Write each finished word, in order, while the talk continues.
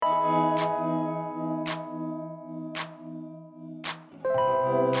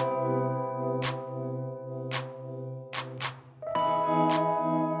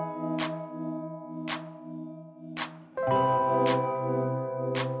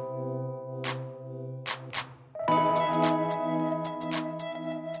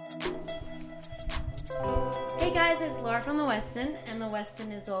it's Laura from the Western, and the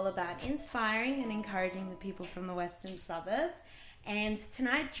Western is all about inspiring and encouraging the people from the Western suburbs. And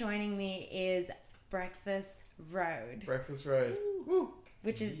tonight joining me is Breakfast Road. Breakfast Road. Woo.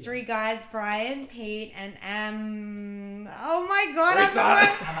 Which is three guys, Brian, Pete, and oh my god,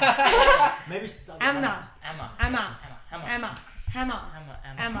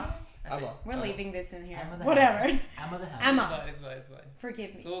 Emma. We're leaving this in here. Whatever. Emma. It's fine.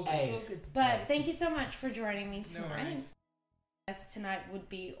 Forgive me. It's all good. But thank you so much for joining me tonight. No worries. Tonight would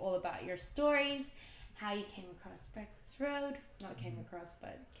be all about your stories, how you came across Breakfast Road. Not came across,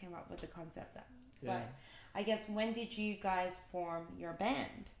 but came up with the concept. But I guess, when did you guys form your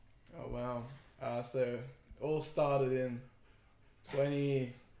band? Oh, wow. So it all started in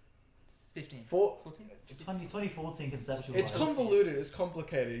 2014 conceptual. It's convoluted, it's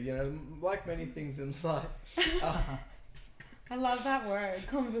complicated, like many things in life. I love that word,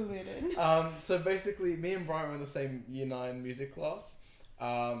 convoluted. So basically, me and Brian were in the same Year 9 music class.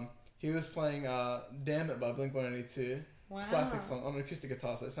 He was playing Damn It by Blink-182. Wow. Classic song on an acoustic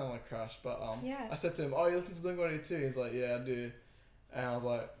guitar, so it sounded like Crash. But yeah. I said to him, "Oh, you listen to Blink-182?" He's like, "Yeah, I do." And I was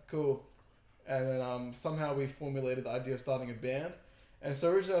like, "Cool." And then somehow we formulated the idea of starting a band. And so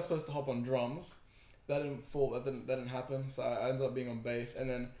originally I was supposed to hop on drums. That didn't happen. So I ended up being on bass. And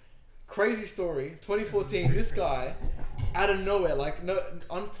then, crazy story, 2014, this guy, out of nowhere, like no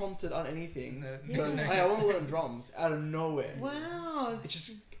unprompted on anything, goes, "Hey, I want to learn drums." Out of nowhere. Wow. It's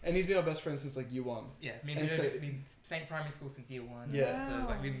just. And he's been our best friend since like year 1. Yeah, I mean, same primary school since year 1. Yeah. Wow. So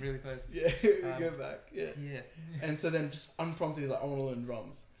like we've been really close. Yeah, we go back. Yeah. Yeah. And so then just unprompted, he's like, "I want to learn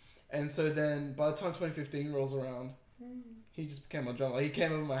drums." And so then by the time 2015 rolls around, he just became my drummer. Like, he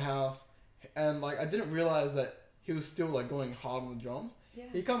came over my house, and like I didn't realize that he was still like going hard on the drums. Yeah.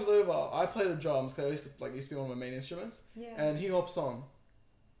 He comes over, I play the drums because I used to be one of my main instruments, Yeah. and he hops on.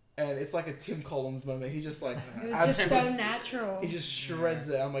 And it's like a Tim Collins moment. He just like... It was just so natural. He just shreds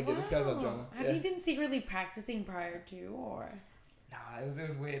it. I'm like, yeah, this guy's our drummer. Have you been secretly practicing prior to, or...? Nah, it was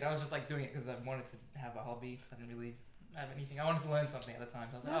weird. I was just like doing it because I wanted to have a hobby, because I didn't really have anything. I wanted to learn something at the time.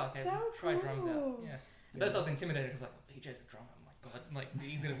 So I was like, try drums out. Yeah. At first I was intimidated because like, PJ's a drummer. I'm like, God, like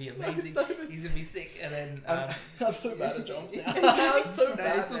he's going to be amazing. He's going to be sick. And then... I'm so bad at drums now. I'm so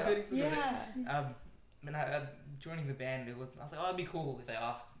bad Yeah. When joining the band, I was like, oh, it'd be cool if they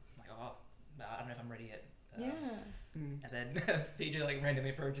asked. I'm like, oh, I don't know if I'm ready yet. And then PJ like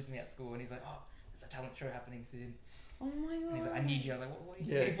randomly approaches me at school, and he's like, oh, there's a talent show happening soon. Oh my god. And he's like, I need you. I was like, what are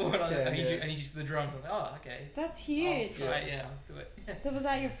you doing for? And I was like, I need you for the drums. I was like, oh, okay. That's huge. Right, yeah, I'll do it. So was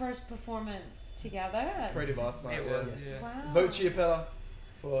that your first performance together? Creative Arts Night, It was, yes. yeah. Wow. Vote Chiapetta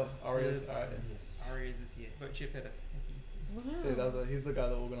for Arias. Yes. Arias is here. Vote Chiapetta. Wow. So he's the guy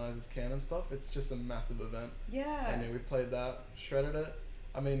that organizes Can and stuff. It's just a massive event. Yeah. And then we played that, shredded it.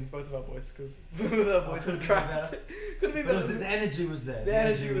 I mean, both of our voices, because our voices cracked. Couldn't be better. The energy was there. The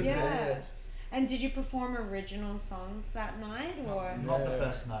energy was there. And did you perform original songs that night, or? Not the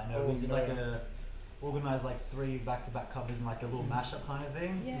first night, no. We did organised 3 back-to-back covers and like a little mashup kind of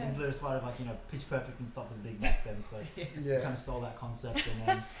thing. Yeah. And the part of Pitch Perfect and stuff was big back then, so we kind of stole that concept. And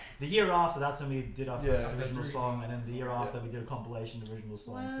then the year after, that's when we did our first original song, and then the year after we did a compilation of original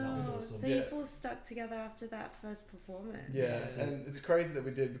songs. So that was awesome. So you all stuck together after that first performance. Yeah, and it's crazy that we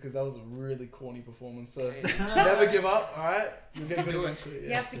did, because that was a really corny performance. So never give up, alright? You'll get good eventually.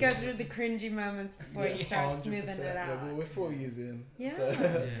 You have to go through the cringy moments before you start 100%. smoothing it out. Yeah, we're 4 years in. Yeah.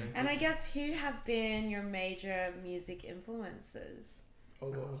 So. And I guess, who have been your major music influences?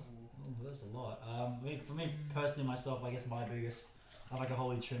 Oh, that's a lot. For me personally, myself, I guess my biggest, I have a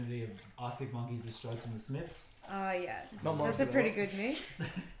holy trinity of Arctic Monkeys, The Strokes, and The Smiths. Oh yeah, Not that's a pretty good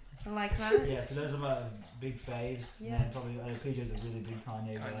mix. I like that. Yeah, so those are my big faves. Yeah. And then probably PJ's a really big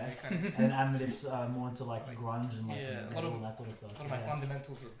Kanye guy. And Amlip's more into grunge and metal and that sort of stuff. A lot of my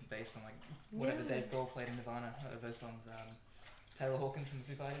fundamentals are based on whatever Dave Grohl played in Nirvana. Those songs. Taylor Hawkins from the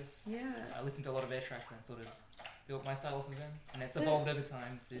Foo Fighters. Yeah. I listened to a lot of Air Tracks and sort of built my style off of them, and it's evolved over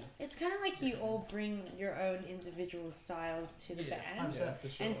time too. It's kind of like you all bring your own individual styles to the band. Yeah, for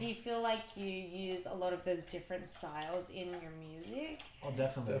sure. And do you feel like you use a lot of those different styles in your music? Oh,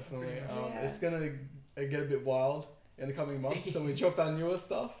 definitely. It's gonna get a bit wild in the coming months when we drop our newer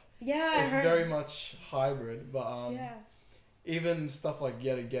stuff. Yeah, it's very much hybrid, but yeah. Even stuff like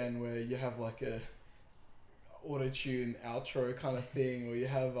Yet Again, where you have like a auto-tune outro kind of thing, or you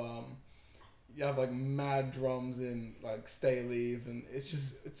have like mad drums in like Stay Leave, and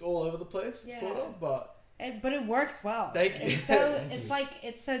it's all over the place, sort of, but it works well. Thank you. It's so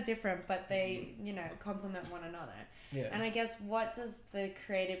it's so different, but they complement one another. Yeah. And I guess, what does the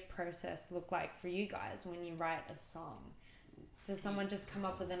creative process look like for you guys when you write a song? does someone just come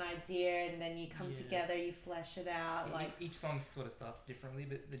up with an idea and then you come together, you flesh it out? Like each song sort of starts differently,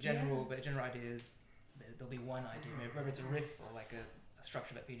 but the general idea is there'll be one idea, whether it's a riff or like a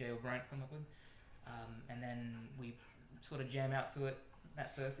structure that PJ or Brian come up with, and then we sort of jam out to it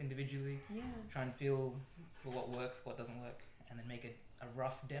at first individually, try and feel for what works, what doesn't work, and then make a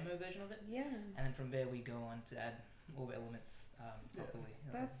rough demo version of it. And then from there we go on to add all the elements properly.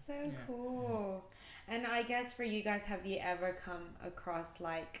 That's so cool. And I guess for you guys, have you ever come across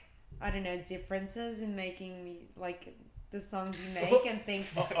like, I don't know, differences in making like the songs you make and think,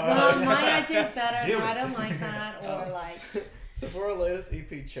 well, my idea's better, I don't like that, or like... So for our latest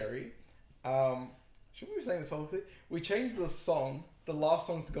EP, Cherry, should we be saying this publicly? We changed the last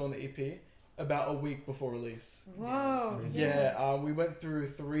song to go on the EP, about a week before release. Whoa. We went through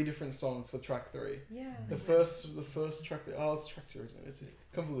 3 different songs for track 3. The first track, it's track 2 originally, it's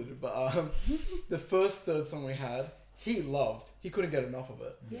convoluted, but the first third song we had, he loved. He couldn't get enough of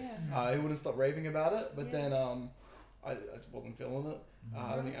it. He wouldn't stop raving about it, but then I wasn't feeling it.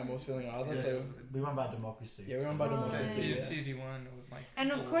 I don't think Emma was feeling it either. So we won by democracy. Yeah, we won by democracy. 2v1 or like.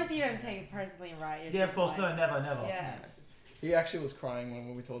 And of course you don't take it personally, right? You're yeah, of course, like, no, never. Yeah. He actually was crying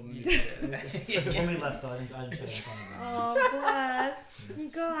when we told him. When we left, I didn't show him in front of him. Oh, bless you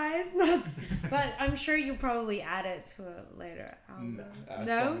guys. But I'm sure you probably add it to a later album. No?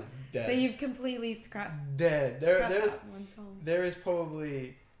 Song is dead. So you've completely scrapped. Dead. There's one song. There is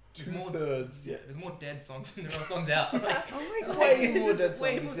probably 2/3. Yeah, there's more dead songs than there are songs out. Like, oh my god. Way more dead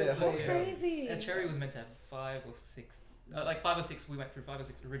songs. That's crazy. Cherry was meant to have 5 or 6. Like 5 or 6. We went through 5 or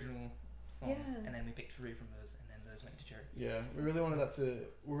 6 original songs, and then we picked 3 from those, and then those went to Cherry. Yeah, we really wanted that to.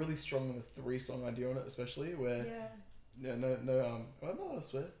 We're really strong on the 3-song idea on it, especially where. Yeah. No. Am I allowed to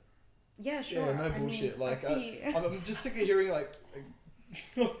swear? Yeah, sure. Yeah, no bullshit. I mean, I'm just sick of hearing like.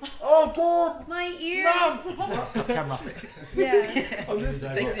 Oh god! My ears! Camera. Yeah. I'm just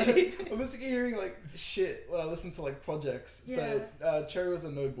sick of hearing like shit when I listen to like projects. Yeah. So Cherry was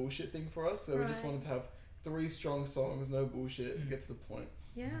a no bullshit thing for us, so we just wanted to have 3 strong songs, no bullshit, get to the point.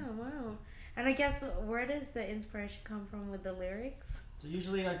 Yeah, wow. And I guess where does the inspiration come from with the lyrics? So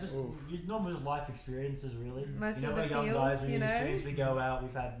usually normally just life experiences really. Most of the we're young feels, guys, we're in the streets, we go out,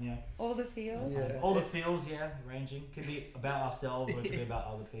 we've had, all the feels. All the feels, ranging. Could be about ourselves or it could be about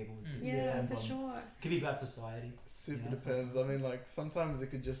other people. Yeah, for sure. Could be about society. Super depends. I mean, like, sometimes it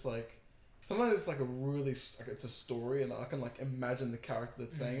could just, like... Sometimes it's, like, a really... Like, it's a story and I can, like, imagine the character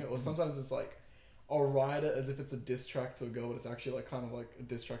that's saying it. Or sometimes it's, like, I'll write it as if it's a diss track to a girl, but it's actually, like, kind of, like, a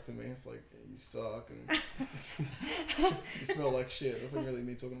diss track to me. It's, like, you suck and... you smell like shit. That's, like, really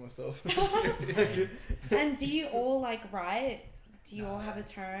me talking to myself. And do you all, like, write? Do you all have a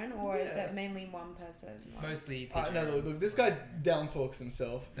turn, or is it mainly one person? It's mostly. No, look, this guy down talks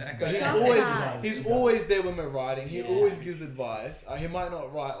himself. But he's always there when we're writing. He always gives advice. He might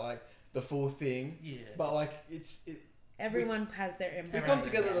not write like the full thing, but like everyone has their input. We come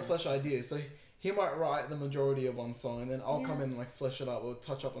together to flesh ideas. So he might write the majority of one song, and then I'll come in and like flesh it up or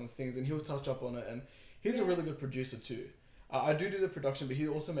touch up on things, and he'll touch up on it. And he's a really good producer too. I do the production, but he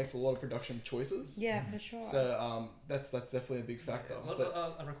also makes a lot of production choices. Yeah, for sure. So that's definitely a big factor.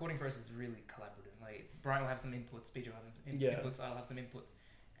 A recording process is really collaborative. Like Brian will have some inputs, PJ will have inputs, I'll have some inputs,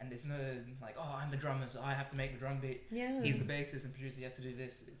 and there's no like, oh, I'm the drummer, so I have to make the drum beat. Yeah. He's the bassist and producer, he has to do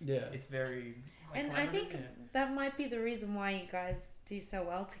this. It's very. Like, and I think that might be the reason why you guys do so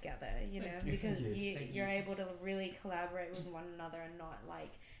well together. Because you're able to really collaborate with one another and not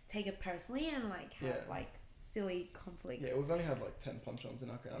like take it personally and like have like silly conflicts. Yeah, we've only had like 10 punch-ons in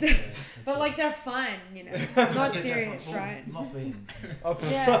our ground. But like they're fun, not serious, right? Not for him.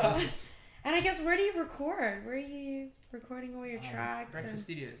 Yeah. And I guess where do you record? Where are you recording all your tracks? Breakfast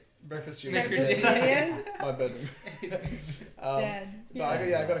Studios. Breakfast Studios. My bedroom. Dead.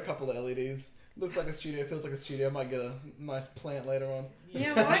 I got a couple of LEDs. Looks like a studio, feels like a studio. I might get a nice plant later on.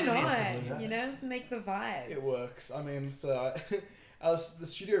 Yeah, why not? Make the vibe. It works. I mean, so the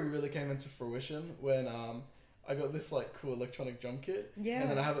studio really came into fruition when I got this like cool electronic drum kit. Yeah.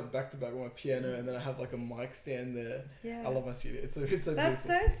 And then I have it back to back with my piano, and then I have like a mic stand there. Yeah. I love my studio. It's so beautiful. That's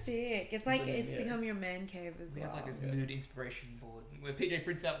so sick. It's like it's become your man cave as well. We have like this mood inspiration board where PJ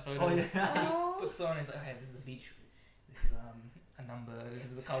prints out photos. Puts on. He's like, okay, this is the beach. This is a number. This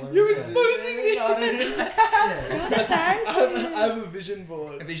is the color. You're exposing me. I have a vision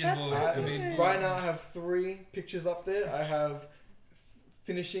board. Right now, I have 3 pictures up there. I have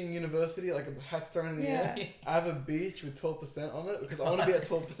finishing university, like a hat's thrown in the air. I have a beach with 12% on it because I want to be at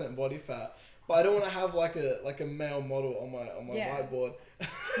 12% body fat, but I don't want to have like a male model on my whiteboard.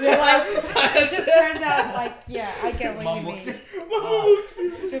 You're like, it just turns out like, I get what you mean.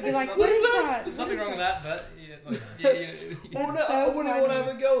 She'll be like, what is that? There's nothing wrong with that, but Like, Oh no, so I wouldn't want to funny. have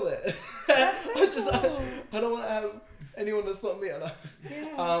a girl there. That's so cool. I don't want to have anyone that's not me.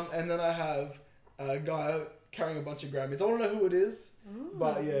 Yeah. And then I have a guy carrying a bunch of Grammys. I want to know who it is,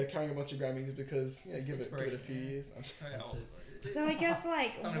 but yeah, carrying a bunch of Grammys because give it a few years. That's it. So I guess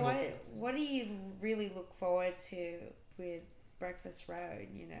like Something what do you really look forward to with Breakfast Road?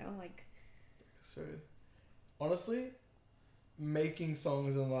 You know, like So, honestly, making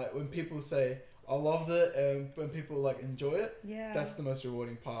songs and like when people say I loved it and when people like enjoy it, yeah, that's the most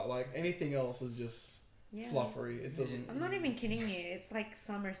rewarding part. Like anything else is just fluffery. It doesn't. I'm not even kidding you. It's like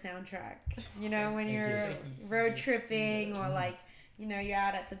summer soundtrack. You know, when you're road tripping or like, you know, you're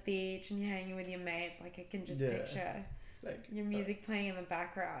out at the beach and you're hanging with your mates. Like I can just picture your music playing in the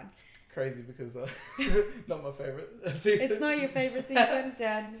background. Crazy because not my favorite season. It's not your favorite season,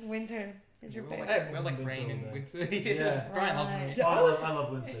 Dad. Winter is your favorite. We're like rain and winter. Yeah. Brian loves winter. Yeah, I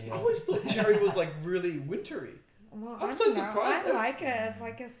love winter. Yeah. I always thought Cherry was like really wintry. Well, I'm I so don't know. surprised. I like it as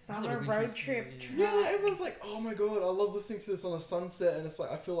like a summer road trip track. Yeah, everyone's like, oh my god, I love listening to this on a sunset, and it's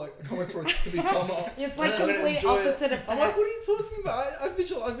like I feel like I can't wait for it to be summer. It's like I'm gonna complete enjoy it. opposite of I'm that. like, what are you talking about?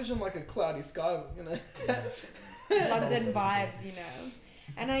 I vision like a cloudy sky, you know. London vibes, you know.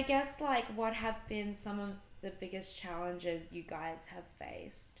 And I guess like what have been some of the biggest challenges you guys have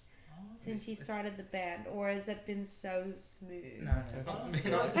faced since you started the band, or has it been so smooth? No, it's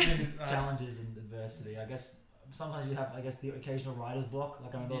not Challenges and adversity. I guess sometimes we have, the occasional writer's block.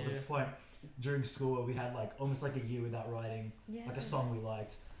 Like I remember there was a point during school where we had like almost like a year without writing like a song we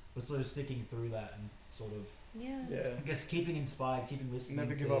liked. But sort of sticking through that and sort of I guess keeping inspired, keeping listening.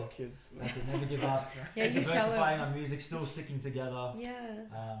 Never give up, kids. That's it. Never give up. Diversifying our music, still sticking together.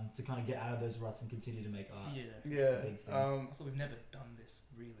 To kind of get out of those ruts and continue to make art. Yeah. It's a big thing. So we've never done this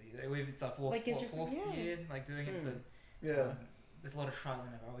really. It's our fourth year like doing it. So there's a lot of trial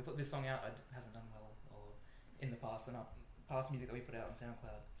and error. We put this song out, it hasn't done well, or in the past, and our past music that we put out on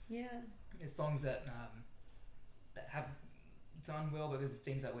SoundCloud. Yeah. There's songs that have done well, but there's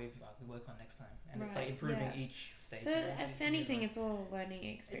things that we work on next time, and it's like improving each stage. So if anything, it's all a learning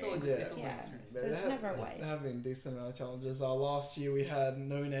experience. It's all learning experience. So it's never a waste. There have been a decent amount of challenges. Last year we had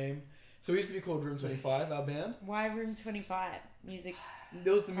No Name. So we used to be called Room 25, our band. Why Room 25? Music.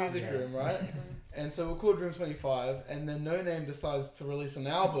 There was the music room, right? And so we're called Room 25, and then No Name decides to release an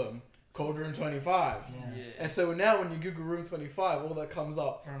album called Room 25. And so now when you Google Room 25, all that comes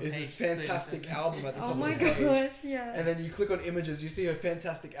up is this fantastic album at the top of the page. Oh my gosh, yeah. And then you click on images, you see a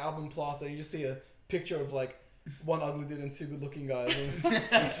fantastic album plaster, and you just see a picture of like one ugly dude and two good looking guys.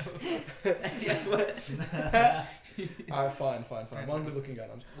 Alright, fine. One good looking guy.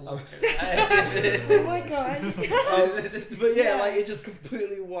 Oh my god. But yeah, like it just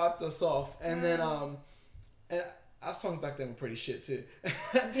completely wiped us off. And then and our songs back then were pretty shit too.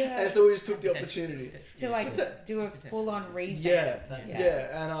 And so we just took the opportunity to do a full on revamp.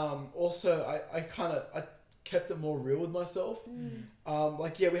 Yeah. And also I kept it more real with myself. We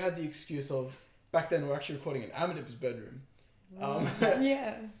had the excuse of back then we were actually recording in Amadip's bedroom. But we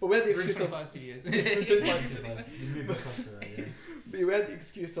had the excuse of 25 studios. But we had the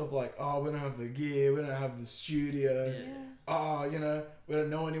excuse of like, we don't have the gear, we don't have the studio. We don't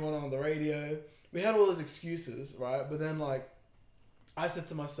know anyone on the radio. We had all those excuses, right? But then like, I said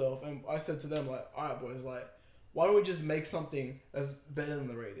to myself, and I said to them like, all right, boys, like, why don't we just make something that's better than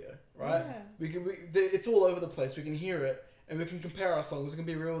the radio, right? It's all over the place. We can hear it, and we can compare our songs. We can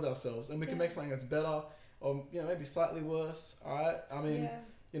be real with ourselves, and we can make something that's better, or maybe slightly worse. All right. I mean,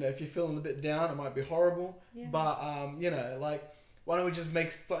 if you're feeling a bit down, it might be horrible. But why don't we just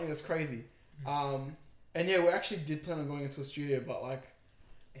make something that's crazy? And we actually did plan on going into a studio, but like.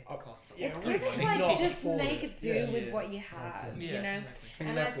 It's kind of like just make it do with what you have, you know? Exactly.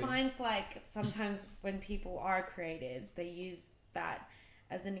 And I find like sometimes when people are creatives, they use that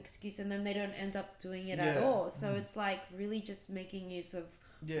as an excuse and then they don't end up doing it at all. So it's like really just making use of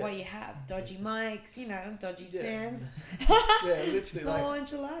what you have. Dodgy mics, dodgy stands. Literally. No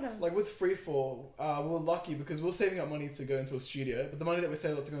enchilada. Like with Freefall, we're lucky because we're saving up money to go into a studio, but the money that we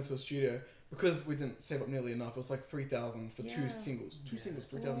saved up to go into a studio, because we didn't save up nearly enough, it was like $3,000 for two singles.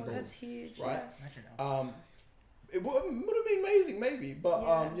 $3,000. That's huge. Right? It would have been amazing, maybe, but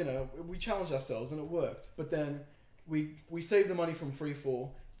we challenged ourselves and it worked. But then we saved the money from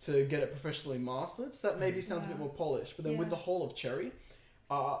Freefall to get it professionally mastered, so that maybe sounds a bit more polished. But then with the whole of Cherry,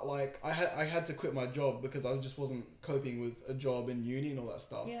 I had to quit my job because I just wasn't coping with a job in uni and all that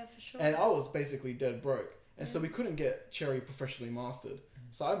stuff. Yeah, for sure. And I was basically dead broke, and so we couldn't get Cherry professionally mastered.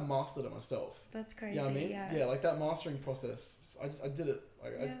 So I mastered it myself. That's crazy. You know what I mean? Yeah. Like that mastering process, I did it.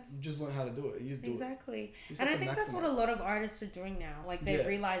 Like I just learned how to do it. You just do it. Exactly. So And I think that's what a lot of artists are doing now. Like they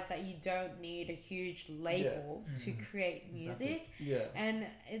realize that you don't need a huge label to create music. Yeah. And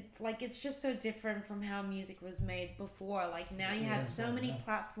it's just so different from how music was made before. Like now you have so many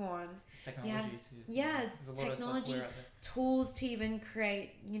platforms. Technology too. Yeah, there's a lot technology, of software out there. tools to even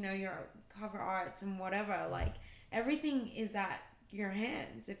create, your cover arts and whatever. Like everything is at your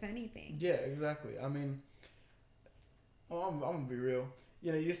hands, if anything. Yeah, exactly. I mean, I'm gonna be real.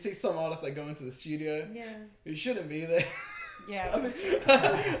 You see some artists that go into the studio. Yeah. Who shouldn't be there. Yeah. I mean,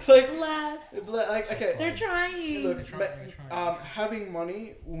 okay. They're trying. Look, having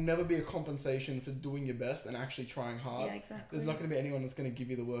money will never be a compensation for doing your best and actually trying hard. Yeah, exactly. There's not going to be anyone that's going to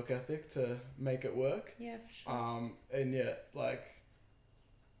give you the work ethic to make it work. Yeah, for sure. And yeah,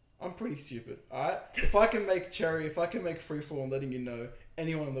 I'm pretty stupid. Alright, if I can make Cherry, if I can make Freefall, and letting you know,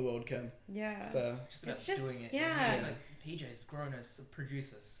 anyone in the world can. Yeah. So it's just doing it. Yeah. PJ's grown as a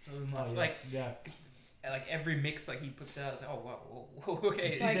producer so much. Oh, Like every mix he puts out, it's like, oh wow, okay.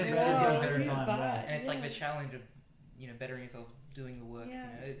 It's it's better time, yeah. And it's like the challenge of bettering yourself, doing the work. Yeah.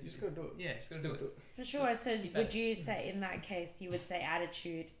 you just gotta do it. Yeah, just gotta do it. For sure. So would you say in that case you would say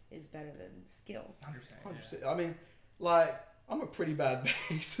attitude is better than skill? 100%. 100%. I mean, I'm a pretty bad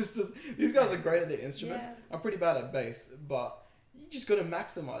bassist. These guys are great at their instruments. Yeah. I'm pretty bad at bass, but you just gotta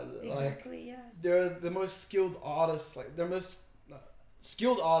maximize it. Exactly. They're the most skilled artists.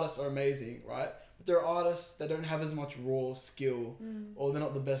 Skilled artists are amazing, right? But there are artists that don't have as much raw skill, or they're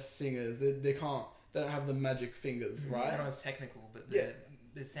not the best singers. They don't have the magic fingers, right? They're not as technical, but their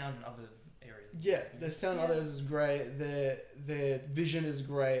sound in other areas. Yeah, their sound in others is great. Their vision is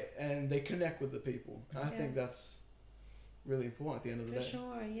great, and they connect with the people. And I think that's really important at the end of the day. For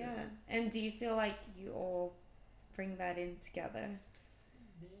sure, yeah. And do you feel like you all bring that in together?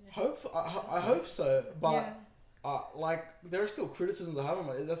 I hope so, but there are still criticisms I have on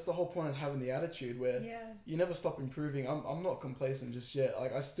it. That's the whole point of having the attitude where you never stop improving. I'm not complacent just yet.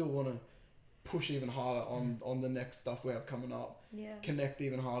 I still want to push even harder on the next stuff we have coming up. Yeah. Connect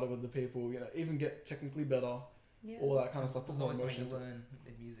even harder with the people. Even get technically better. Yeah. All that kind of stuff. There's always something to learn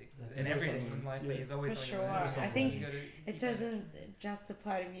in music. And everything in life, there's always for something to learn. I think it doesn't just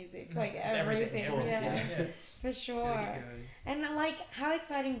apply to music. Like everything. Yeah. For sure. And how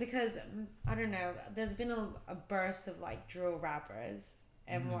exciting, because I don't know, there's been a burst of drill rappers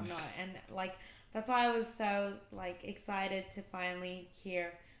and whatnot, and that's why I was so excited to finally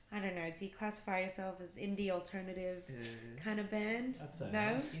hear. I don't know, do you classify yourself as indie alternative kind of band? That's no?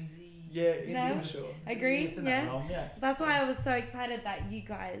 Indie. Yeah, it's no? for sure. Agree? It's in that realm, yeah. That's why I was so excited that you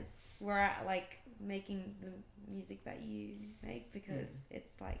guys were at, making the music that you make, because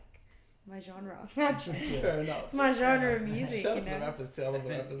it's my genre. Fair enough. It's my genre of music. Shout out to the rappers too. I love the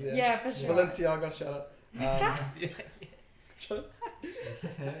rappers. Yeah. Yeah, for sure. Balenciaga, shout out.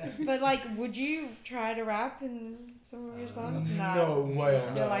 But would you try to rap in some of your songs? No way.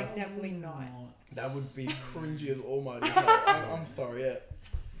 You're definitely not. That would be cringy as almighty hell. I'm sorry, yeah.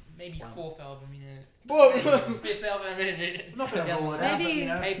 Maybe fourth album, Whoa. Fifth album, I'm not gonna roll it out,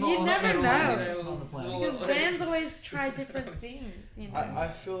 Maybe but, you never know. Because bands always try different things, I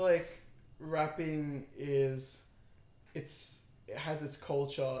feel like rapping it has its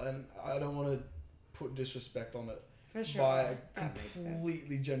culture, and I don't want to put disrespect on it. For sure. By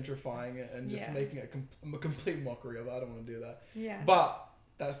completely gentrifying it and just making it a complete mockery of it. I don't want to do that. Yeah. But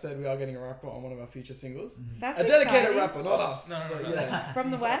that said, we are getting a rapper on one of our future singles. Mm-hmm. That's a dedicated exciting. rapper, not us. No. Yeah. From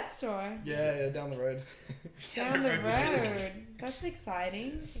the West, or? Yeah, down the road. Down the road. That's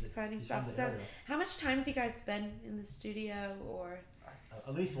exciting. Exciting stuff. So, how much time do you guys spend in the studio, or?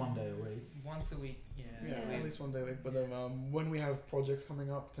 At least one day a week. Once a week, yeah. At least one day a week. But then when we have projects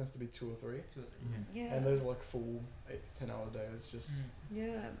coming up, it tends to be 2 or 3. Yeah. And those are full 8 to 10 hour days. Just.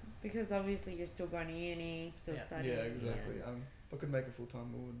 Yeah, because obviously you're still going to uni, still studying. Yeah, exactly. If I could make it full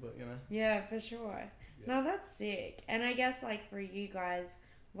time, I would, but Yeah, for sure. Yeah. No, that's sick. And I guess for you guys,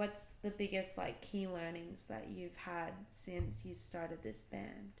 what's the biggest key learnings that you've had since you've started this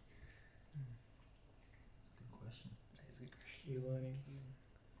band? Good question. Key learnings.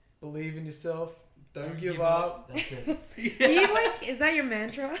 Believe in yourself. Don't give up. That's it. Do you is that your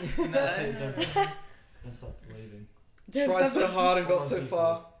mantra? That's it. Don't stop believing. Tried so hard and got so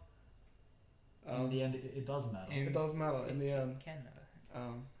far. In the end, it does matter. It does matter in the end. It can matter.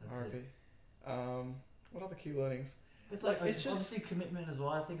 That's RIP. it. What other key learnings? It's it's just obviously commitment as well.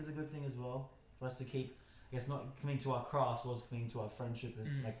 I think is a good thing as well for us to keep. I guess not committing to our craft, was committing to our friendship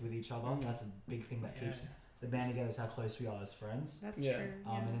as with each other. That's a big thing that keeps the band together. Is how close we are as friends. That's true.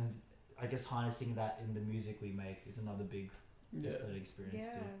 And then I guess harnessing that in the music we make is another big just that experience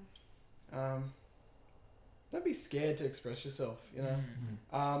too. Don't be scared to express yourself, you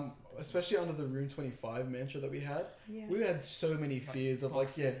know. Especially under the Room 25 mantra that we had. Yeah. We had so many fears of like,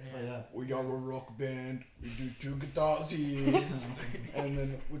 Oh, yeah. we are a rock band, we do 2 guitars here, and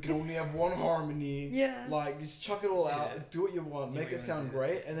then we can only have 1 harmony. Yeah. Like, just chuck it all out, Yeah. do what you want, Yeah, make we it sound wanna do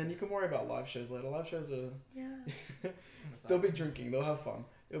great, and then you can worry about live shows later. Live shows are, Yeah. they'll be drinking, they'll have fun.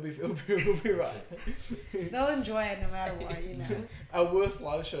 It'll be right. They'll enjoy it no matter what, you know. Our worst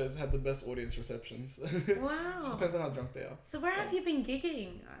live shows had the best audience receptions. Wow. Just depends on how drunk they are. So where have you been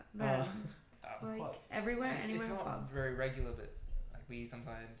gigging then? Like quite- everywhere, It's anywhere? not very regular, but like we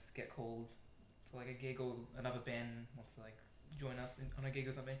sometimes get called for like a gig or another band wants to like join us on a gig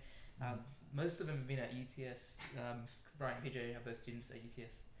or something. Most of them have been at UTS because Brian and PJ are both students at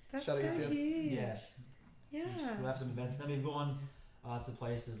UTS. That's Shout out so UTS. huge. Yeah. Yeah. We'll have some events. Then we've gone to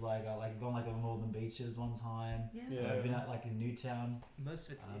places like we've gone like on Northern Beaches one time. Yeah. Yeah. I've been at like in Newtown. Most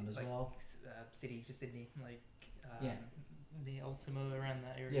of it's as like well. City, just Sydney, like Yeah. the Ultimo around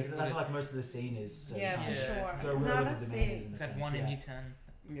that area. Yeah, because that's where like most of the scene is. So Yeah, you for just sure. go No, wherever that's the demand it. is in a We've sense. had one in yeah. Newtown.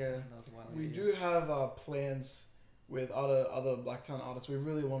 Yeah. That was a while ago. We yeah. do have plans with other Blacktown artists. We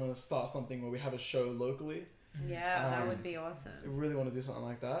really want to start something where we have a show locally. Yeah, that Um, would be awesome. We really want to do something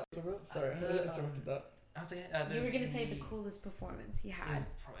like that. Sorry, I interrupted that. I'll say, You were there's gonna say the coolest performance you had.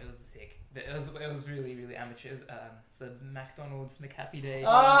 It was sick. But it was really amateur. It was, the McDonald's McHappy Day.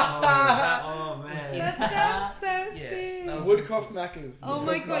 Oh man. That sounds so Yeah, sick. that was Woodcroft Macca's. Oh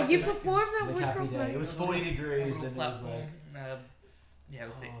my god, you performed at The Woodcroft Cappy Day. It was 40 degrees and it was like. yeah, it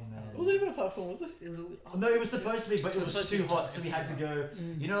was sick. Oh man. It wasn't even a platform, was it? It was No, it was supposed to be, but it was supposed to too be hot, too so we had to hot. go.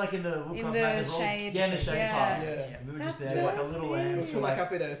 You know, like in the Woodcroft the Macca's shade. Yeah, in the shade Yeah. part. Yeah. We were just That's there, like a so little sick. It lamb. was for like,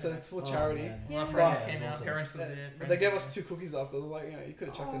 Happy Day, so it's for oh, charity. man. One of Yeah. my friends Yeah, came it was out, awesome. parents were there. They friends gave were us 2 cookies after. I was like, you could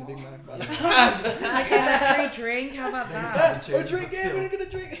have chucked in a Big Mac. But I get a free drink. How about Thanks, that? Cappuccino, oh, drink, but yeah, still. we're gonna get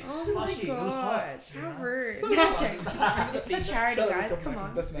a drink. Oh Slushy, my it was hot. gosh, how rude. So Magic. fun. It's for charity, Shout out guys. to Come Macca's,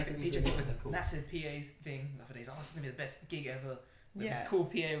 on. best Macca's in PJ Sydney. was a Cool. massive PA thing the other day. Oh, it's gonna be the best gig ever. With Yeah. a cool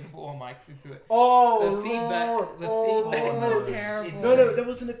PA, we can put all mics into it. Oh, The feedback- Lord. the Oh, feedback It Lord. was terrible. No, there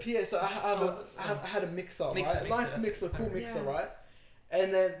wasn't a PA. So I had a mixer, Mixer, right? Nice mixer, cool Yeah. mixer, right?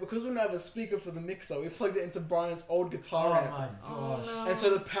 And then because we didn't have a speaker for the mixer, we plugged it into Brian's old Oh guitar amp. my Oh, gosh. no. And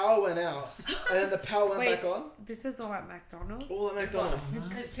so the power went out, and then the power went Wait. back on. This is all at McDonald's? All at McDonald's.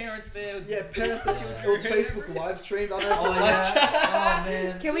 His parents there. Yeah, parents. It was Facebook live streamed. I don't know. Oh yeah. Oh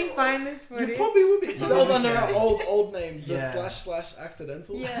man. Can we find this You footage? probably would be. So that was Probably under our can. old name, the Yeah. /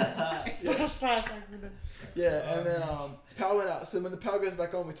 accidental. Yeah. Slash. Yeah, and then the power went out. So when the power goes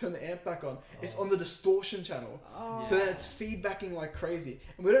back on, we turn the amp back on. It's on the distortion channel. Oh. So then it's feedbacking like crazy.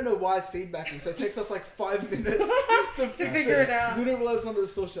 And we don't know why it's feedbacking, so it takes us like 5 minutes to figure it out. Because we didn't realize it's on the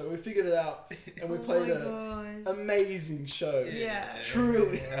distortion channel. We figured it out, and we played Oh an my gosh. amazing show. Yeah.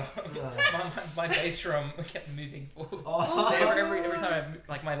 Truly. Yeah. my bass drum kept moving forward. Oh. Every time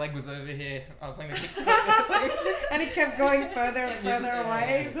my leg was over here, I was playing the kick. And it kept going further and further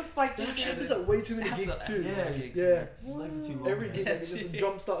away. It was like That actually happens at way too many gigs too. Yeah. Yeah. Legs are too long. Every man. gig, like, just the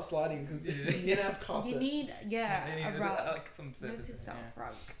drum starts sliding because you didn't have carpet. you need a rug. Like some You need to surfaces, self yeah.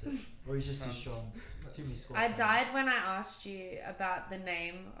 rug. Or he's just too strong. Too many squats. I died when I asked you about the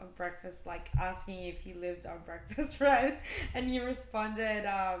name of breakfast, like asking you if you lived on Breakfast Road, and you responded,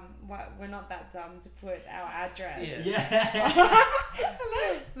 we're not that dumb to put our address. Yeah. Yeah.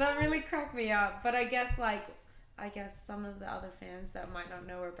 That really cracked me up. But I guess some of the other fans that might not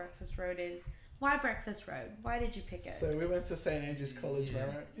know where Breakfast Road is, why Breakfast Road? Why did you pick it? So we went to St Andrews College, Yeah.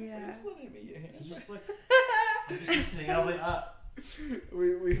 right? Yeah. Just letting me get here. He's just like, I'm just listening. I was like,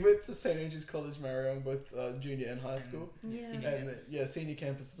 We went to St Andrews College, Marion, both junior and high school. Yeah. Senior And campus. senior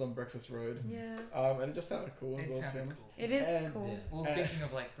campus is on Breakfast Road. Yeah. And it just sounded cool as It well, to be sounded honest. cool. It is And- cool. yeah. We were Uh, thinking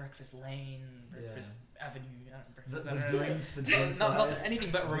of like Breakfast Lane, Breakfast Avenue, breakfast. There's I don't know. drinks for Not, drinks. not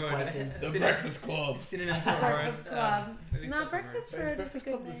anything but The road. Quakers. The Synonym- Breakfast Club. Synonyms for road. Breakfast Club. Maybe No, something Breakfast Is Road is a Breakfast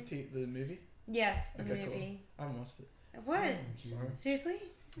good Club name. the movie? Yes, the Okay, cool. movie. I haven't watched it. What? Sorry. Seriously?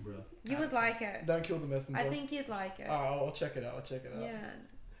 Bro. You would like it. Don't kill the messenger. I think you'd like it. I'll check it out. Yeah.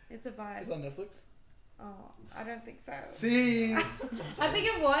 It's a vibe. It's on Netflix. Oh, I don't think so. See. I think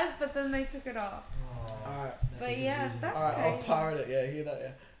it was, but then they took it off. Alright. But yeah, that's Alright, I'll crazy. pirate it. Yeah, hear that?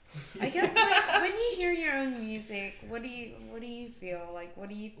 Yeah. I guess when you hear your own music, what do you feel like? What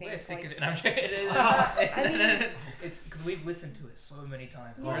do you think? We're sick like, of it. I'm sure it is. I mean- It's because we've listened to it so many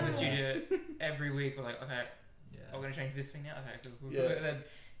times. We're in the Yeah. studio every week. We're like, okay, Yeah. we're gonna change this thing now. Okay, cool. Yeah. And then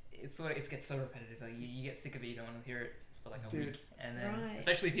it gets so repetitive. Like you get sick of it. You don't want to hear it for like a Dude. week, and then Right.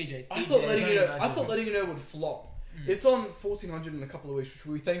 especially PJs. I PJs thought letting you know. don't I imagine. thought letting you know would flop. Mm. It's on 1400 in a couple of weeks, which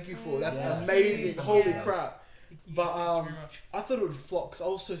we thank you for. That's Yeah. amazing. Yeah. Holy Yeah. crap! But I thought it would flop because I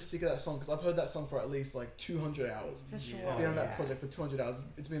was so sick of that song because I've heard that song for at least like 200 hours. For sure. Been on that project for 200 hours.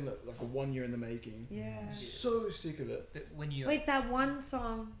 It's been like a 1 year in the making. Yeah. So sick of it. But when you Wait, that one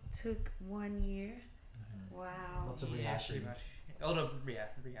song took 1 year? Wow. Lots of yeah, rehashing. pretty much. A lot of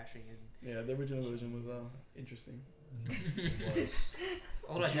rehashing and Yeah, the original version was interesting.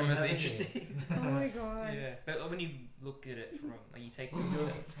 all that was interesting. Oh my god. Yeah, but when you look at it from like you take Oh,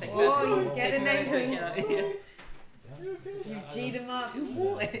 that he's getting yeah. You G'd him up.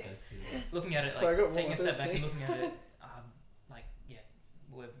 Looking at it, like So I got taking one a step back thing. and looking at it, like yeah,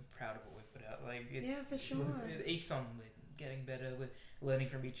 we're proud of what we've put out. Like it's, Yeah, for sure. Each song we're getting better. We're learning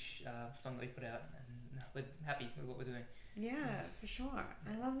from each song that we put out, and we're happy with what we're doing. Yeah, for sure.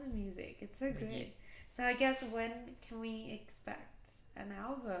 I love the music. It's so Thank good. you. So I guess when can we expect an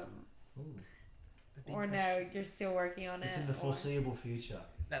album? Ooh, The big Or push. no, you're still working on it's it? in the or- foreseeable future.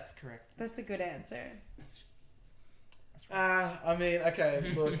 That's correct. That's a good answer. That's right. I mean,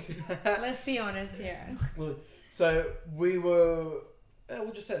 okay, look. Let's be honest here. Look, so we were.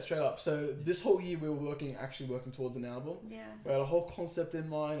 We'll just say it straight up. So this whole year we were actually working towards an album. Yeah. We had a whole concept in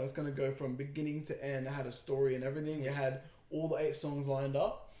mind. It was going to go from beginning to end. It had a story and everything. We had all the 8 songs lined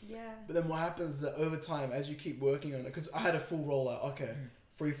up. Yeah. But then what happens is that over time, as you keep working on it, because I had a full rollout. Okay,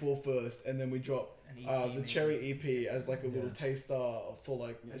 free fall first, and then we drop An EP, the maybe. Cherry EP as like a little Yeah. taster for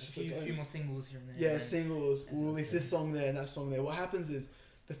like There's it's a just its few own- more singles here and there. yeah and singles. and We'll release that's this song there and that song there. What happens is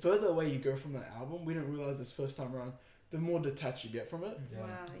the further away you go from that album, we didn't realize this first time around, the more detached you get from it. Yeah. Wow.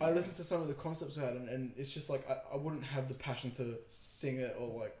 I yeah. listened to some of the concepts we had, and it's just like I wouldn't have the passion to sing it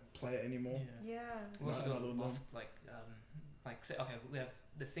or like play it anymore. Yeah. Yeah. We also Right, got a little lost, say, okay, we have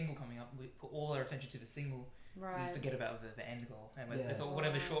the single coming up. We put all our attention to the single. Right. We forget about the end goal, and Yeah. it's all,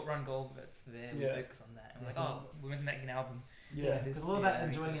 whatever Wow. short run goal that's there. We Yeah. focus on that. And we're Yeah, like, 'cause- we went to make an album. Yeah, because a lot about yeah,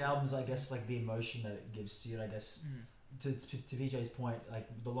 enjoying an exactly. album is, I guess, like the emotion that it gives to you. And I guess to VJ's point, like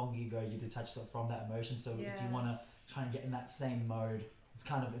the longer you go, you detach from that emotion. So if Yeah. you want to try and get in that same mode, it's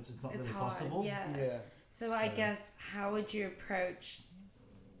kind of it's not It's really hard. possible. Yeah. Yeah. So I So- guess how would you approach,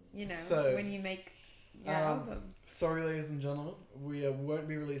 So, when you make your um, album? Sorry, ladies and gentlemen, we won't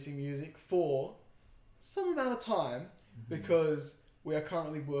be releasing music for some amount of time because we are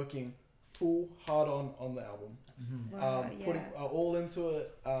currently working full hard on the album. Mm-hmm. Wow, Putting all into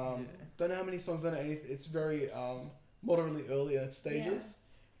it. Don't know how many songs on it. It's very moderately early in its stages,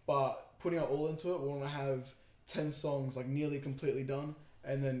 but putting it all into it, we want to have 10 songs like nearly completely done,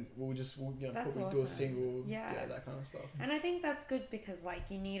 and then we'll That's probably do a awesome. single, Yeah. that kind of stuff. And I think that's good because like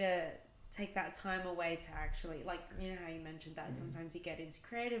you need to take that time away to actually like how you mentioned that sometimes you get into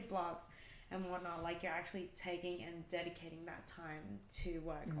creative blocks and whatnot, like you're actually taking and dedicating that time to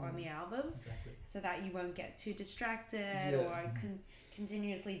work on the album Exactly. so that you won't get too distracted Yeah. or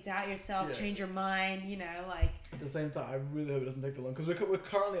continuously doubt yourself, Yeah. change your mind, like At the same time, I really hope it doesn't take too long because we're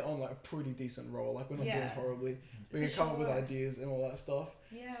currently on like a pretty decent roll. Like we're not doing Yeah. horribly. We For can come up with sure. ideas and all that stuff.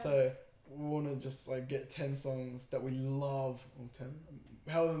 yeah. So we want to just like get 10 songs that we love, or 10,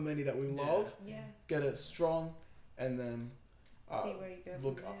 however many that we love, yeah. get it strong, and then See where you go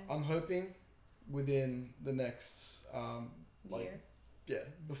look. from I'm hoping within the next there. yeah,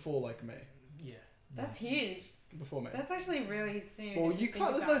 before like May. Yeah. That's huge. Before May. That's actually really soon. Well, if you think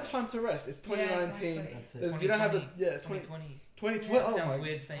can't. There's no about it. time to rest. It's 2019. exactly. That's it. There's, you don't have the 2020. 2020. Yeah. Oh Sounds my.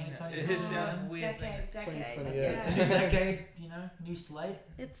 weird saying that. 2020. It sounds weird saying Decade, that. decade. 2020, That's yeah. It's it. a new decade, new slate.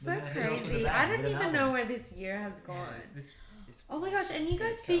 It's We're so gonna hit it off with a crazy. bang I don't with an even album. know where this year has Yeah, gone. this Oh my gosh, and you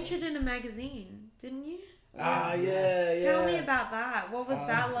guys Count. featured in a magazine, didn't you? Ah, yeah, Yes. yeah. Tell me about that. What was Ah,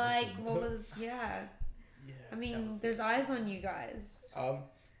 that that's like? awesome. What was, yeah. yeah. I that mean, was- there's eyes on you guys.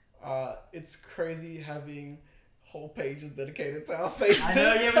 It's crazy having whole pages dedicated to our faces. I know,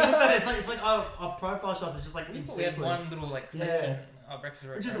 yeah, we looked at it. It's like our profile shots. It's just like in we had one sequence. little like Yeah. section of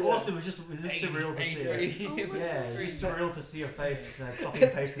breakfast. Which is Yeah. awesome. It's just surreal to see it. Oh my Yeah, it's God. just surreal to see your face copy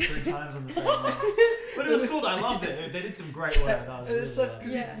and pasted 3 times on the same one. But it was cool. I loved it. They did some great work. I was And it really sucks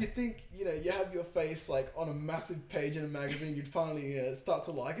because Yeah. you think you have your face like on a massive page in a magazine, you'd finally start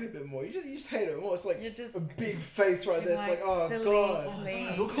to like it a bit more. You just hate it more. It's like You're just a big face right there. It's like, oh delete, god, Oh, is that what I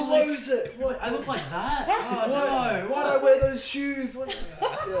delete. look close it. What? I look like that? Why, Oh no! why'd I wear those shoes? What?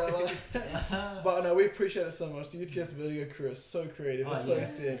 Yeah, like, but no, we appreciate it so much. The UTS video crew is so creative. Oh, It's so yeah.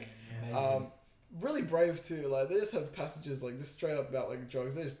 sick. Amazing. Really brave too. Like they just have passages like just straight up about like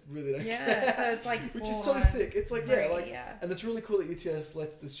drugs. They just really don't care. Yeah, so it's like Which is so full-on sick. It's like yeah. and it's really cool that UTS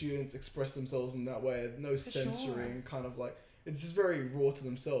lets the students express themselves in that way. No sure. censoring, kind of like it's just very raw to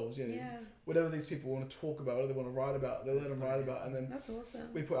themselves. Yeah, Whatever these people want to talk about, whatever they want to write about, they let them write about, and then that's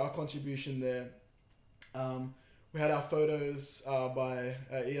awesome. we put our contribution there. We had our photos by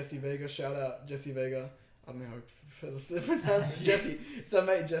ESC Vega. Shout out Jesse Vega. I don't know how to pronounce it. Jesse. It's our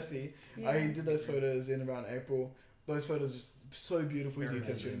mate Jesse. Yeah. He did those photos in around April. Those photos are just so beautiful. Very Easy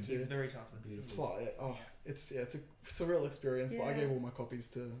to amazing. into. It's very talented. Beautiful. It's a surreal experience. But I Yeah. gave all my copies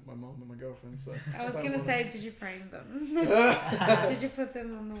to my mom and my girlfriend. So I was Don't gonna wanna- say, did you frame them? Did you put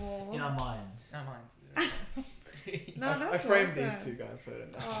them on the wall? In our minds. Not mine. No, I that's framed awesome. these two guys' photo.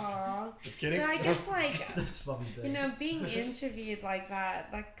 No. Aww. Just kidding. So I guess like That's Bobby's day. you know, being interviewed like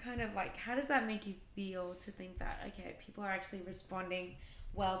that, kind of like, how does that make you feel to think that okay, people are actually responding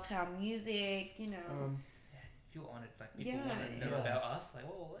well to our music? You know. Feel honoured, like people Yeah, want to know yeah. about us. Like,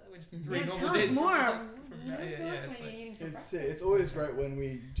 well, we're just three Yeah, normal tell us dudes more. from You know, tell us it's what like- you're eating for It's breakfast. always great when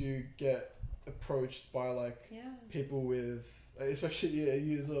we do get approached by like Yeah. people with, especially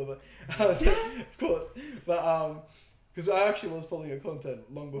you as well, but of course, but because I actually was following your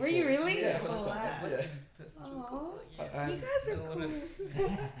content long before. Were you really? Yeah, Oh, 100%. wow. Yeah. That's really Aw. cool. And- You guys are A lot cool.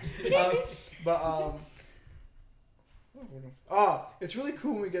 of- But what was I gonna say? It's really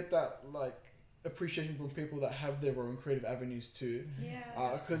cool when we get that like appreciation from people that have their own creative avenues too,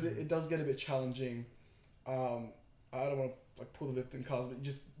 Yeah. because it does get a bit challenging. I don't want to like pull the victim cards, but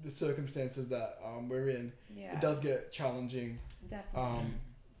just the circumstances that we're in, Yeah. it does get challenging. Definitely.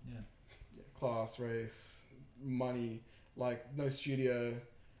 Yeah. Class, race, money, like no studio,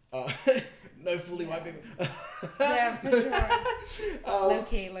 no fully white people. Yeah, for sure. Low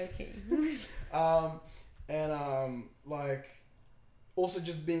key. Like also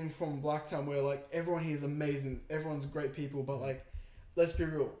just being from Blacktown where like everyone here is amazing, everyone's great people, but like let's be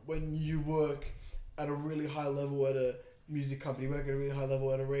real, when you work at a really high level at a music company, work at a really high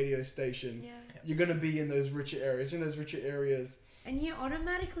level at a radio station, Yeah. you're gonna be in those richer areas. In those richer areas, And you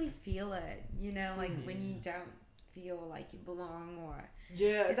automatically feel it, you know, like when you don't feel like you belong or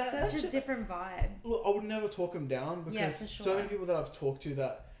yeah, it's such a different vibe. Look, I would never talk them down because Yeah, for so sure. many people that I've talked to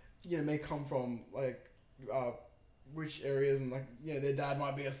that may come from like rich areas and like their dad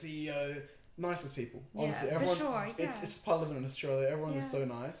might be a CEO. Nicest people, honestly. Yeah, Everyone, for sure. Yeah. it's part of living in Australia. Everyone is Yeah. so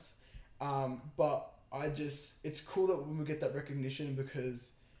nice. But it's cool that when we get that recognition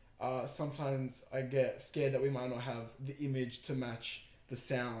because sometimes I get scared that we might not have the image to match the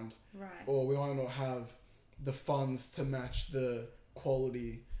sound, right. or we might not have the funds to match the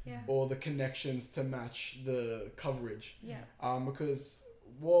quality, Yeah. or the connections to match the coverage. Yeah. Because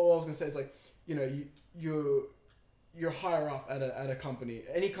what I was gonna say is like, you're higher up at a company,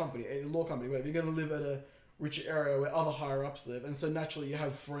 any company, a law company, whatever. You're gonna live at a richer area where other higher ups live, and so naturally you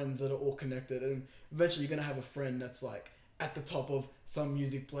have friends that are all connected, and eventually you're gonna have a friend that's like at the top of some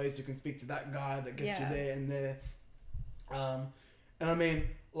music place. You can speak to that guy that gets you Yeah. there and there. And I mean,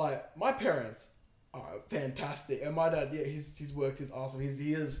 like my parents are fantastic, and my dad, he's worked his ass off.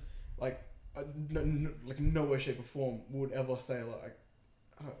 He is like, no way, shape or form would ever say like,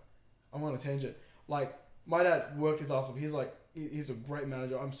 I'm on a tangent. Like my dad worked his ass off. He's like, he's a great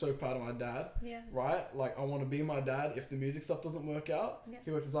manager. I'm so proud of my dad. Yeah. Right? Like I want to be my dad if the music stuff doesn't work out. Yeah.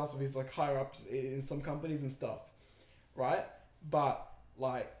 He worked his ass off. He's like higher ups in some companies and stuff. Right? But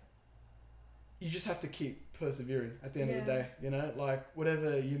like, you just have to keep persevering at the end of the Yeah. day, like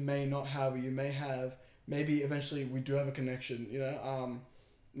whatever you may not have or you may have, maybe eventually we do have a connection,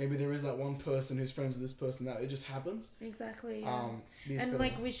 maybe there is that one person who's friends with this person that it just happens. Exactly. Yeah. You just and gotta-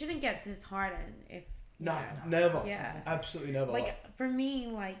 like we shouldn't get disheartened if no, you know, never. Yeah. Absolutely never. Like for me,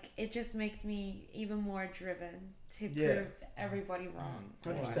 like it just makes me even more driven to Yeah. prove everybody wrong.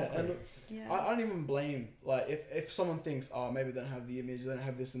 100%. And look, Yeah. I don't even blame, like, if someone thinks, oh, maybe they don't have the image, they don't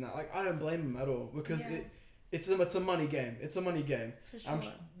have this and that, like, I don't blame them at all, because Yeah. it's a money game. It's a money game. For sure.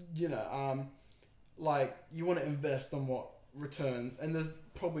 Like, you want to invest on what returns, and there's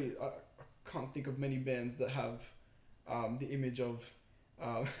probably, I can't think of many bands that have the image of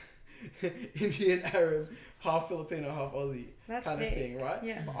Indian, Arab, half Filipino, half Aussie That's kind of it. thing, right?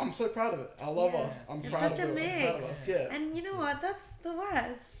 Yeah. But I'm so proud of it. I love Yeah. us. I'm It's proud such of a it. I'm proud of mix. us. Yeah. And you know what? That's the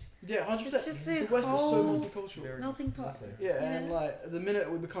West. Yeah, 100%. It's just a The West is so whole multicultural. melting pot. Yeah, Yeah. and like the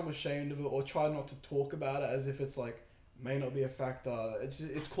minute we become ashamed of it or try not to talk about it as if it's like may not be a factor,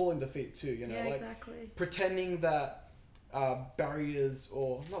 it's calling defeat too. Yeah, like exactly. pretending that barriers,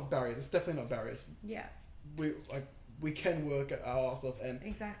 or not barriers, it's definitely not barriers. Yeah, We can work at our ass off, and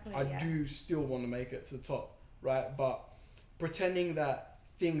exactly. I yeah. do still want to make it to the top, right? But pretending that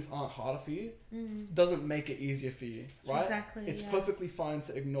things aren't harder for you doesn't make it easier for you, right? Exactly. It's yeah. perfectly fine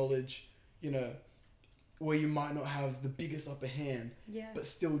to acknowledge, where you might not have the biggest upper hand, Yeah. but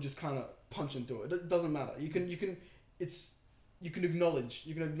still just kind of punch into it. It doesn't matter. You can acknowledge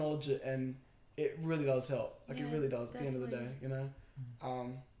it, and it really does help. Like it Yeah, really does. At the end of the day, definitely.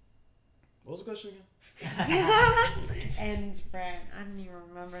 What was the question again? And Brent, I don't even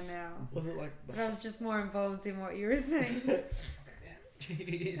remember now. Was it like? But I was just more involved in what you were saying. I was like,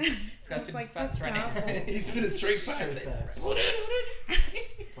 damn. This guy's been like, facts that's right now. powerful. He's spit a straight facts. Play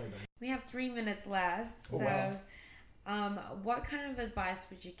back. We have 3 minutes left. Oh, So, wow. what kind of advice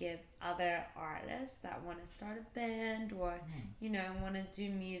would you give other artists that want to start a band or, want to do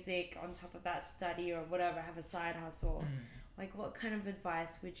music on top of that study or whatever, have a side hustle? Like, what kind of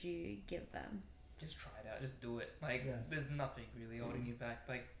advice would you give them? Just try it out. Just do it. Like, there's nothing really holding you back.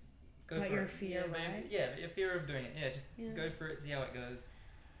 Like, go But for your it. fear, yeah, right? your fear of doing it. Yeah, just go for it. See how it goes.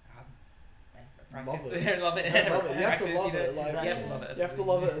 Practice. Love it. Love it. You have to Practice, love it. you Like, have to love it. you have to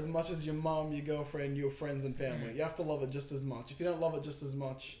love it as much as your mom, your girlfriend, your friends and family. You have to love it just as much. If you don't love it just as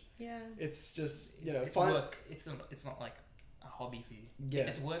much, it's just it's fine. work. It's not like a hobby for you. Yeah. If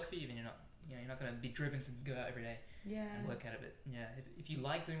it's work for you, then you're not gonna be driven to go out every day and work out of it. Yeah. If you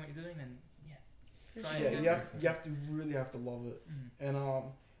like doing what you're doing, then You have to really have to love it. And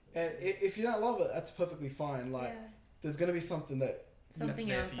if you don't love it, that's perfectly fine. Like there's gonna be something that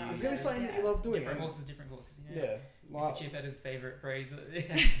something else. there's gonna be something that you love doing. Different horses. Yeah. Mr. Chiefhead's favourite phrase.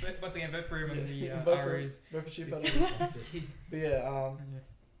 Once again, vote for him and the vote REs. for Chiefhead. But yeah,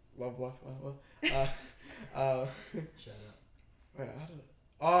 love life. Shout out. Wait, I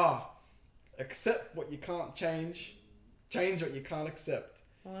don't. Accept what you can't change. Change what you can't accept.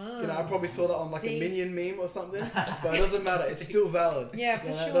 Wow. I probably saw that on like a Minion meme or something, but it doesn't matter. It's still valid. Yeah, for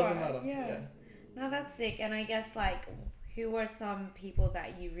sure. It doesn't matter. Yeah. No, that's sick. And I guess like, who are some people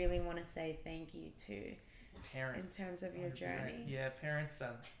that you really want to say thank you to? Parents. In terms of your 100%. journey. Yeah, parents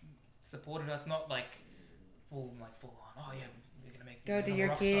supported us. Not like full on. Oh yeah. Go to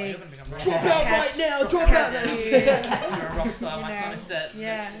your gigs. Drop out right now! Drop out now! You're a rock star. My son is set.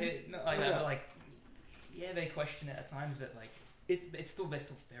 Yeah. Not like that, but like, they question it at times, but like, they're still very,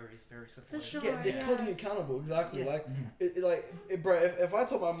 very supportive. For sure. Yeah, they're holding you accountable. Exactly. Yeah. Like, bro, if I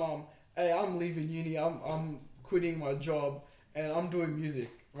told my mom, hey, I'm leaving uni, I'm quitting my job, and I'm doing music,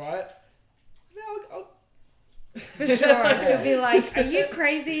 right? Yeah, I'll For sure. She'll be like, are you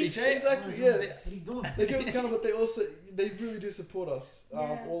crazy? exactly. Yeah. What are you doing? They give us accountable, but they really do support us.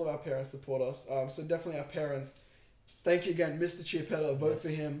 All of our parents support us. So definitely our parents. Thank you again, Mr. Chiapetta. Vote for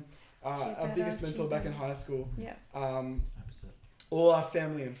him. Our biggest mentor back in high school. Yeah. All our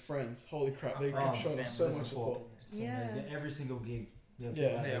family and friends. Holy crap, they've shown us so much support. Yeah. Every single gig.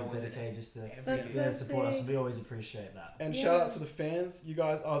 Yeah. Dedicated just to That's support us. sick. We always appreciate that. And shout out to the fans. You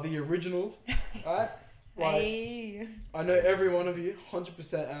guys are the originals. Right? Like, Hey. I know every one of you,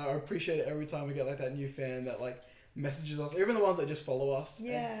 100%, and I appreciate it every time we get like that new fan that like messages us, even the ones that just follow us.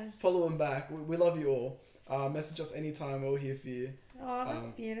 Yeah. Follow them back. We love you all. Message us anytime. We're here for you. Oh,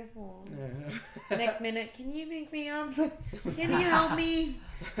 that's beautiful. Yeah. Next minute, can you make me up? Can you help me?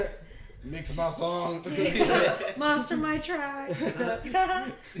 Mix my song. Master my track.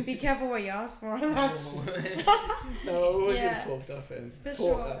 Be careful what you ask for. No, we're always Yeah. gonna talk to our fans. For Talk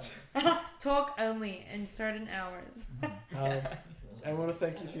sure. actually. Talk only in certain hours. I want to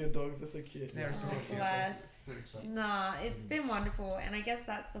thank you to your dogs. They're so cute. They're so cute. Bless. Nah, it's been wonderful, and I guess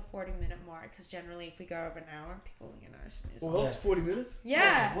that's the 40-minute mark. Because generally, if we go over an hour, people snooze. Well, that's 40 minutes.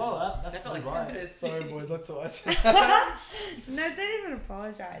 Yeah. Well, that's That felt like right. 10 minutes. Sorry, boys. That's all. No, don't even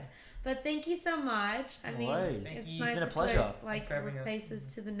apologize. But thank you so much. I No mean, worries. it's It's nice been a to pleasure. put like Thanks for having us.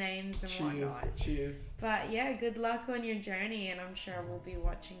 faces to the names and Cheers. whatnot. Cheers. But yeah, good luck on your journey, and I'm sure we'll be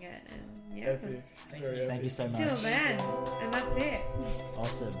watching it. And yeah, Epic. Thank Very you. epic. Thank you so much. till then, and that's it.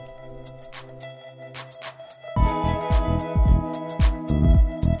 Awesome.